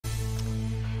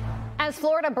As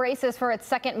Florida braces for its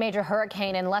second major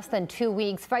hurricane in less than 2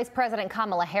 weeks, Vice President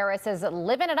Kamala Harris is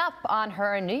living it up on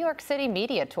her New York City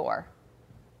media tour.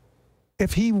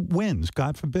 If he wins,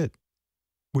 God forbid,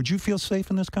 would you feel safe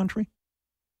in this country?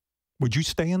 Would you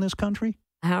stay in this country?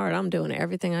 Howard, I'm doing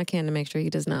everything I can to make sure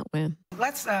he does not win.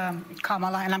 Let's,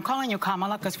 Kamala, and I'm calling you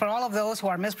Kamala because for all of those who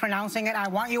are mispronouncing it, I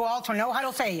want you all to know how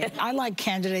to say it. I like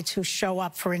candidates who show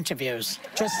up for interviews.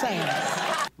 Just saying.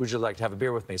 Would you like to have a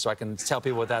beer with me so I can tell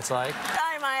people what that's like? The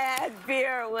time I had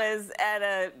beer was at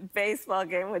a baseball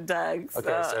game with Doug. So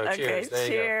cheers. Okay,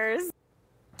 cheers.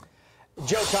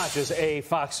 Joe Concha is a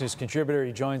Fox News contributor.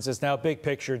 He joins us now. Big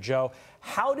picture, Joe.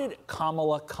 How did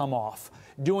Kamala come off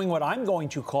doing what I'm going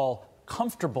to call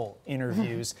comfortable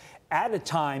interviews at a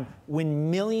time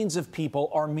when millions of people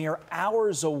are mere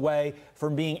hours away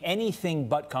from being anything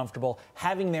but comfortable,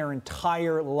 having their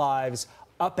entire lives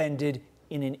upended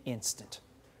in an instant?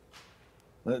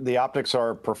 The optics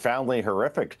are profoundly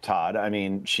horrific, Todd. I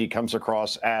mean, she comes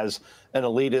across as an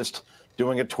elitist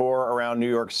doing a tour around New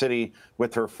York City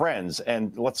with her friends.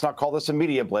 And let's not call this a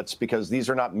media blitz, because these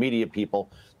are not media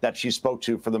people that she spoke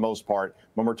to for the most part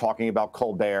when we're talking about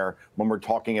Colbert, when we're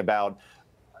talking about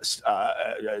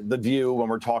The View, when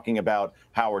we're talking about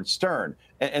Howard Stern.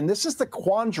 And this is the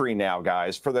quandary now,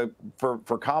 guys,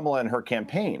 for Kamala and her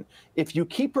campaign. If you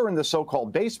keep her in the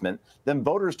so-called basement, then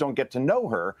voters don't get to know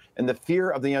her, and the fear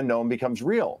of the unknown becomes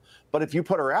real. But if you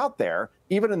put her out there,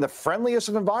 even in the friendliest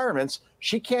of environments,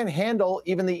 she can't handle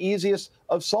even the easiest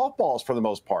of softballs for the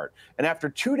most part. And after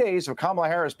 2 days of Kamala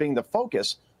Harris being the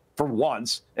focus for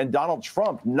once, and Donald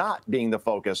Trump not being the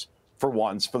focus for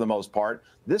once, for the most part,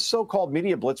 this so-called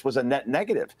media blitz was a net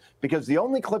negative, because the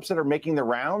only clips that are making the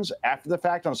rounds after the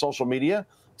fact on social media,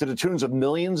 to the tunes of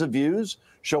millions of views,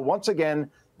 show once again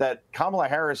that Kamala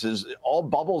Harris is all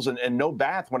bubbles and no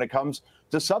bath when it comes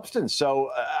to substance.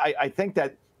 So I think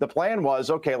that the plan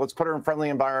was, okay, let's put her in friendly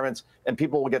environments and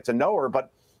people will get to know her.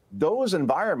 But those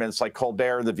environments like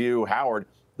Colbert, The View, Howard,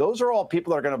 those are all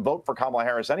people that are going to vote for Kamala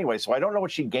Harris anyway. So I don't know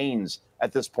what she gains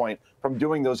at this point from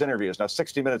doing those interviews. Now,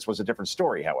 60 Minutes was a different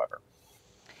story, however.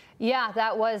 Yeah,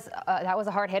 that was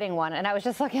a hard-hitting one. And I was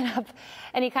just looking up,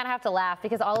 and you kind of have to laugh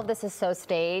because all of this is so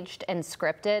staged and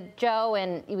scripted, Joe.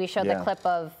 And we showed the clip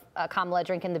of Kamala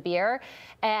drinking the beer.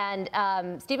 And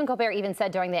Stephen Colbert even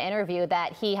said during the interview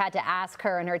that he had to ask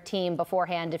her and her team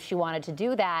beforehand if she wanted to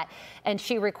do that. And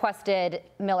she requested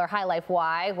Miller High Life.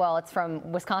 Why? Well, it's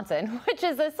from Wisconsin, which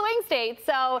is a swing state.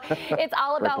 So it's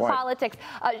all about politics.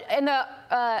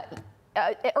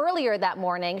 Earlier that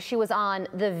morning, she was on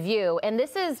The View, and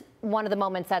this is one of the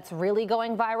moments that's really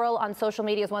going viral on social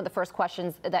media. Is one of the first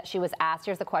questions that she was asked.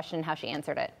 Here's the question and how she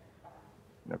answered it.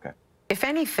 Okay. If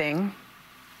anything,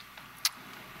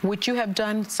 would you have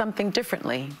done something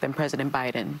differently than President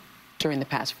Biden during the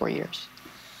past 4 years?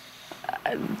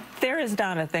 There is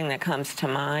not a thing that comes to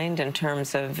mind in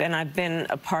terms of, and I've been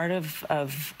a part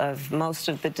of most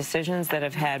of the decisions that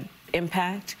have had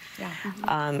impact.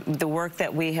 Yeah. The work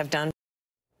that we have done.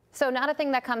 So not a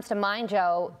thing that comes to mind,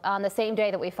 Joe, on the same day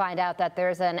that we find out that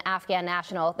there's an Afghan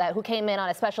national who came in on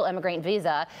a special immigrant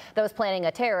visa that was planning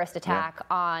a terrorist attack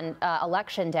on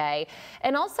Election Day.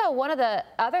 And also one of the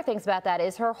other things about that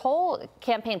is her whole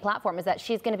campaign platform is that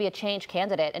she's going to be a change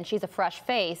candidate and she's a fresh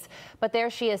face. But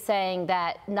there she is saying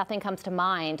that nothing comes to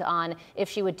mind on if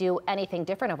she would do anything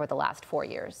different over the last 4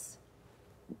 years.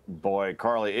 Boy,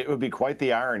 Carly, it would be quite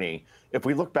the irony if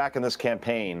we look back in this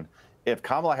campaign, if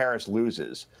Kamala Harris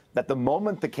loses, that the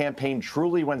moment the campaign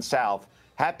truly went south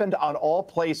happened on all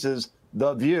places,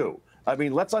 The View. I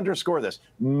mean, let's underscore this.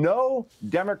 No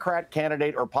Democrat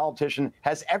candidate or politician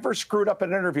has ever screwed up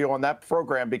an interview on that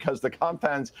program because the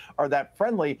confines are that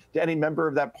friendly to any member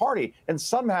of that party. And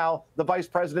somehow the vice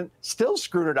president still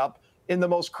screwed it up in the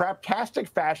most craptastic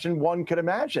fashion one could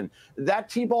imagine. That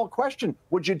T-ball question,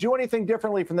 would you do anything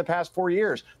differently from the past 4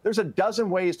 years? There's a dozen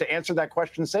ways to answer that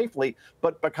question safely,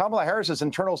 but Kamala Harris's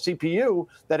internal CPU,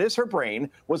 that is her brain,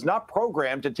 was not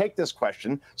programmed to take this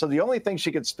question. So the only thing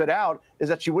she could spit out is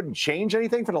that she wouldn't change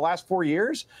anything for the last 4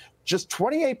 years. Just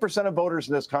 28% of voters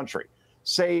in this country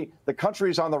say the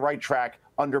country is on the right track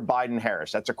under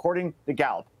Biden-Harris. That's according to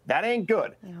Gallup. That ain't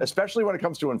good, especially when it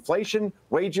comes to inflation,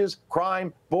 wages,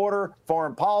 crime, border,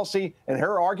 foreign policy. And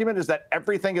her argument is that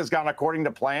everything has gone according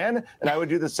to plan, and I would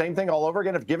do the same thing all over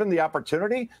again if given the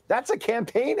opportunity. That's a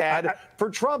campaign ad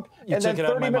for Trump. And then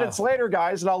 30 minutes later,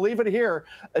 guys, and I'll leave it here,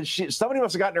 somebody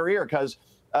must have gotten her ear because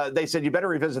they said, you better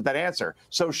revisit that answer.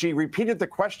 So she repeated the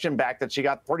question back that she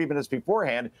got 30 minutes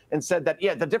beforehand and said that,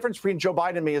 yeah, the difference between Joe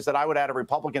Biden and me is that I would add a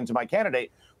Republican to my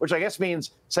candidate, which I guess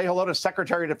means say hello to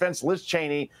Secretary of Defense Liz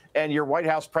Cheney and your White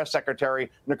House press secretary,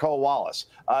 Nicole Wallace.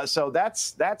 So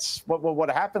that's what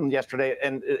happened yesterday.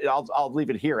 And I'll leave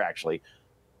it here, actually.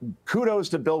 Kudos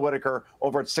to Bill Whitaker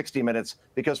over at 60 Minutes,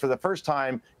 because for the first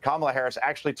time, Kamala Harris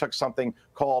actually took something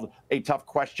called a tough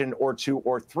question or two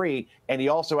or three, and he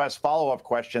also asked follow-up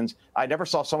questions. I never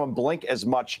saw someone blink as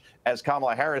much as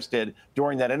Kamala Harris did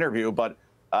during that interview, but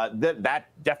that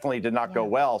definitely did not go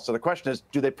well. So the question is,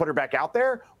 do they put her back out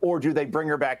there or do they bring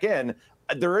her back in?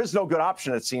 There is no good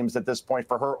option, it seems, at this point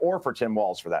for her or for Tim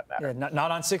Walz, for that matter. Yeah,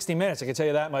 not on 60 Minutes, I can tell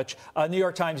you that much. New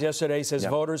York Times yesterday says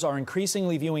voters are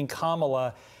increasingly viewing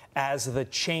Kamala as the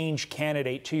change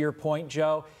candidate. To your point,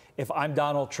 Joe, if I'm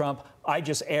Donald Trump, I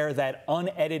just air that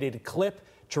unedited clip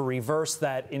to reverse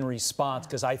that in response,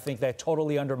 because I think that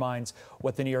totally undermines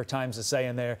what the New York Times is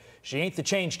saying there. She ain't the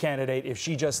change candidate if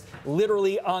she just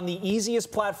literally on the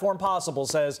easiest platform possible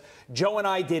says, Joe and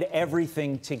I did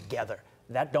everything together.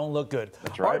 That don't look good.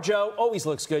 That's right. Our Joe always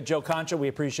looks good. Joe Concha, we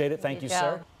appreciate it. Thank you,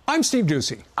 sir. I'm Steve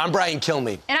Doocy. I'm Brian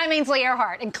Kilmeade. And I'm Ainsley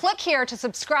Earhart. And click here to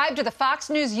subscribe to the Fox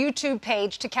News YouTube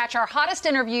page to catch our hottest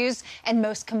interviews and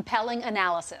most compelling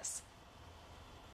analysis.